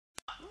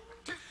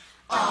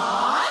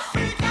Oh,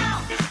 freak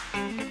out.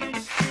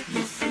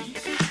 You freak,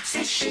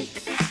 say chic.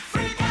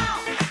 Freak out.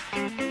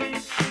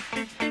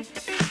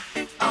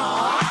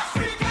 Oh,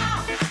 freak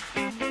out.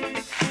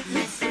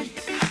 You freak,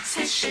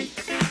 say chic.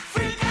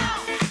 Freak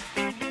out.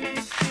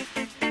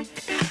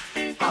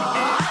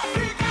 Oh,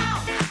 freak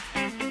out.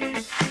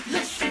 You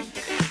freak,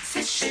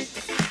 say chic.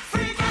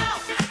 Freak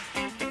out.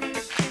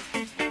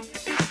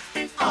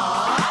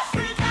 Oh,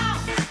 freak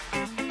out.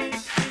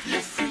 You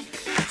freak,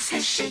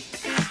 say chic.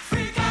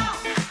 Freak out.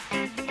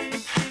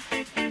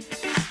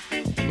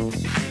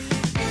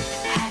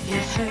 Have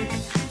you heard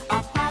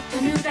about the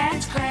new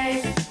dance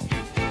craze?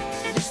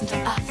 Listen to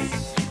us,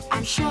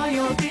 I'm sure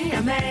you'll be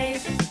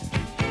amazed.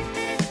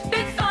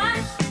 Big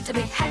fun to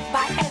be had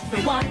by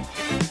everyone.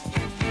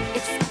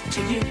 It's up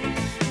to you,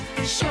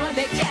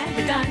 surely can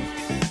be done.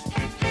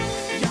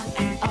 Young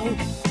and old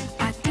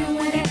are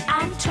doing it,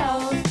 I'm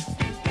told.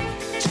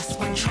 Just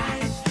one try,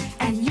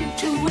 and you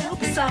too will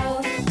be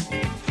sold.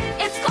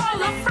 It's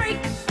called a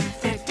freak,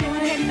 they're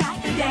doing it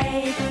night and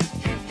day.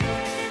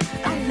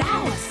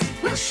 Allow us,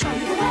 we'll show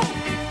you the way.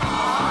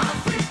 Oh,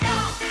 freak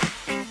out.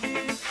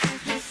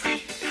 You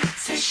freak,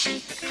 say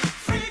chic.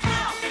 Freak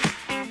out.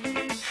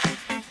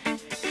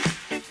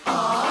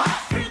 Oh,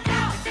 freak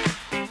out.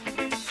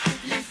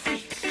 You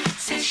freak,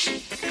 say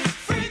chic.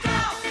 Freak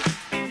out.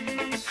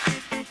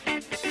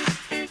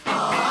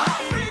 Oh,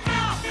 freak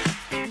out.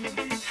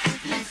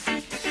 You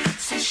freak,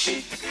 say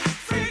chic.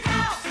 Freak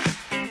out.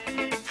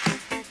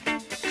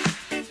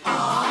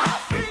 Oh,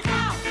 freak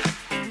out.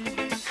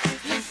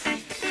 You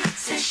freak,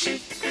 say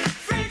chic.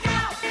 Freak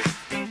out.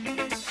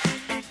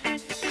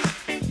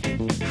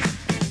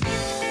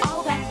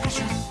 All that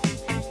pressure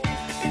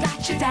got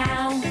you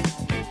down.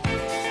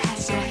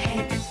 Has your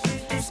head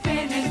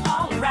spinning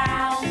all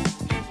around.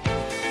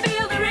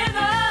 Feel the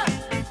rhythm,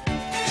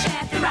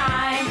 chant the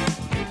rhyme.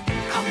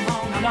 Come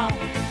on along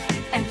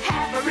and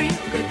have a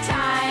real good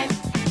time.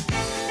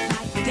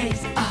 Like the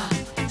days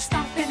of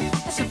stomping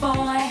as a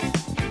boy.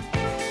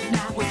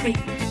 Now we're free.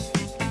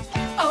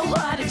 Oh,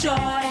 what a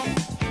joy.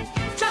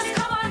 Just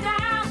come on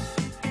down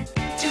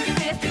to the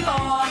fifth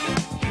floor.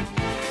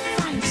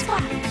 Find a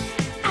spot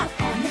out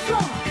on the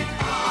floor.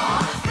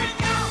 Oh,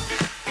 freak out.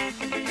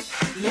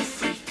 You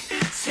freak,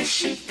 say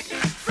chic.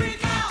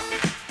 Freak out.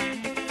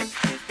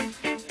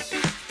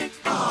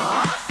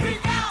 Oh,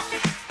 freak out.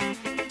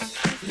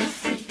 You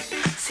freak,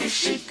 say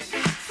chic.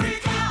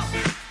 Freak out.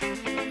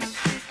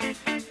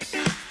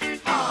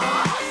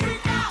 Oh,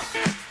 freak out.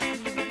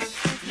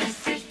 You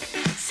freak,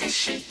 say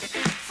chic.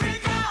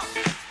 Freak out.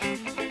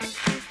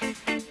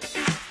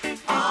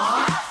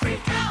 Oh,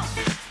 freak out.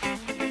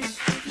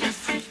 You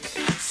freak,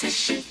 say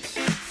chic.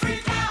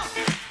 Freak out.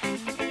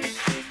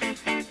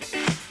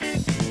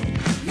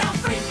 Now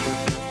freak.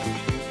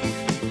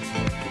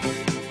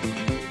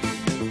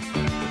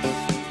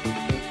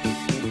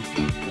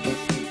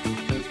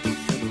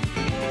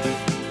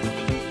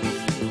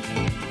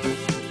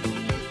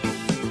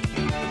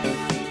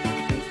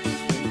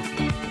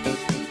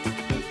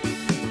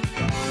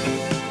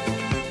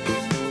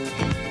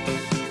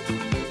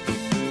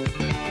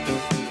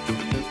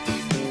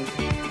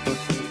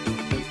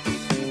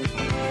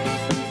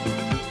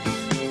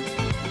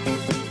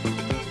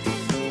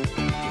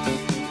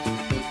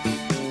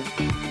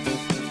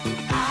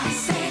 I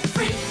said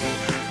freak.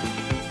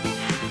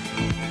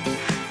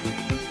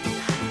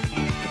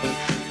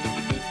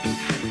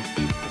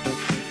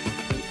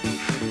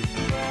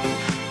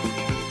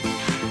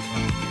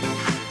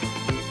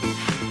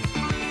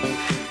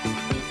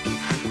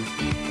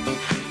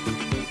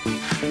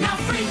 Now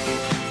freak.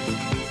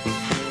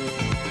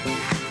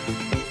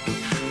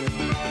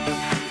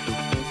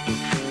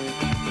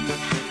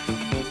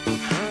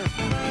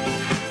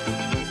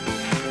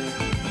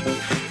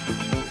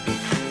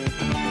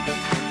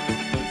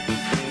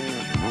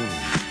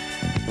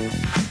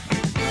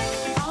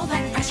 All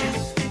that pressure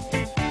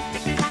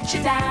got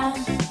you down.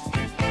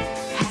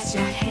 Has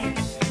your head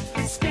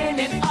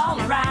spinning all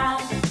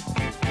around.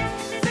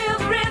 Feel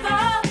the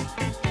rhythm,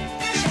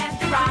 chant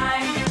the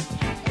rhyme.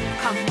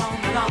 Come on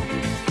along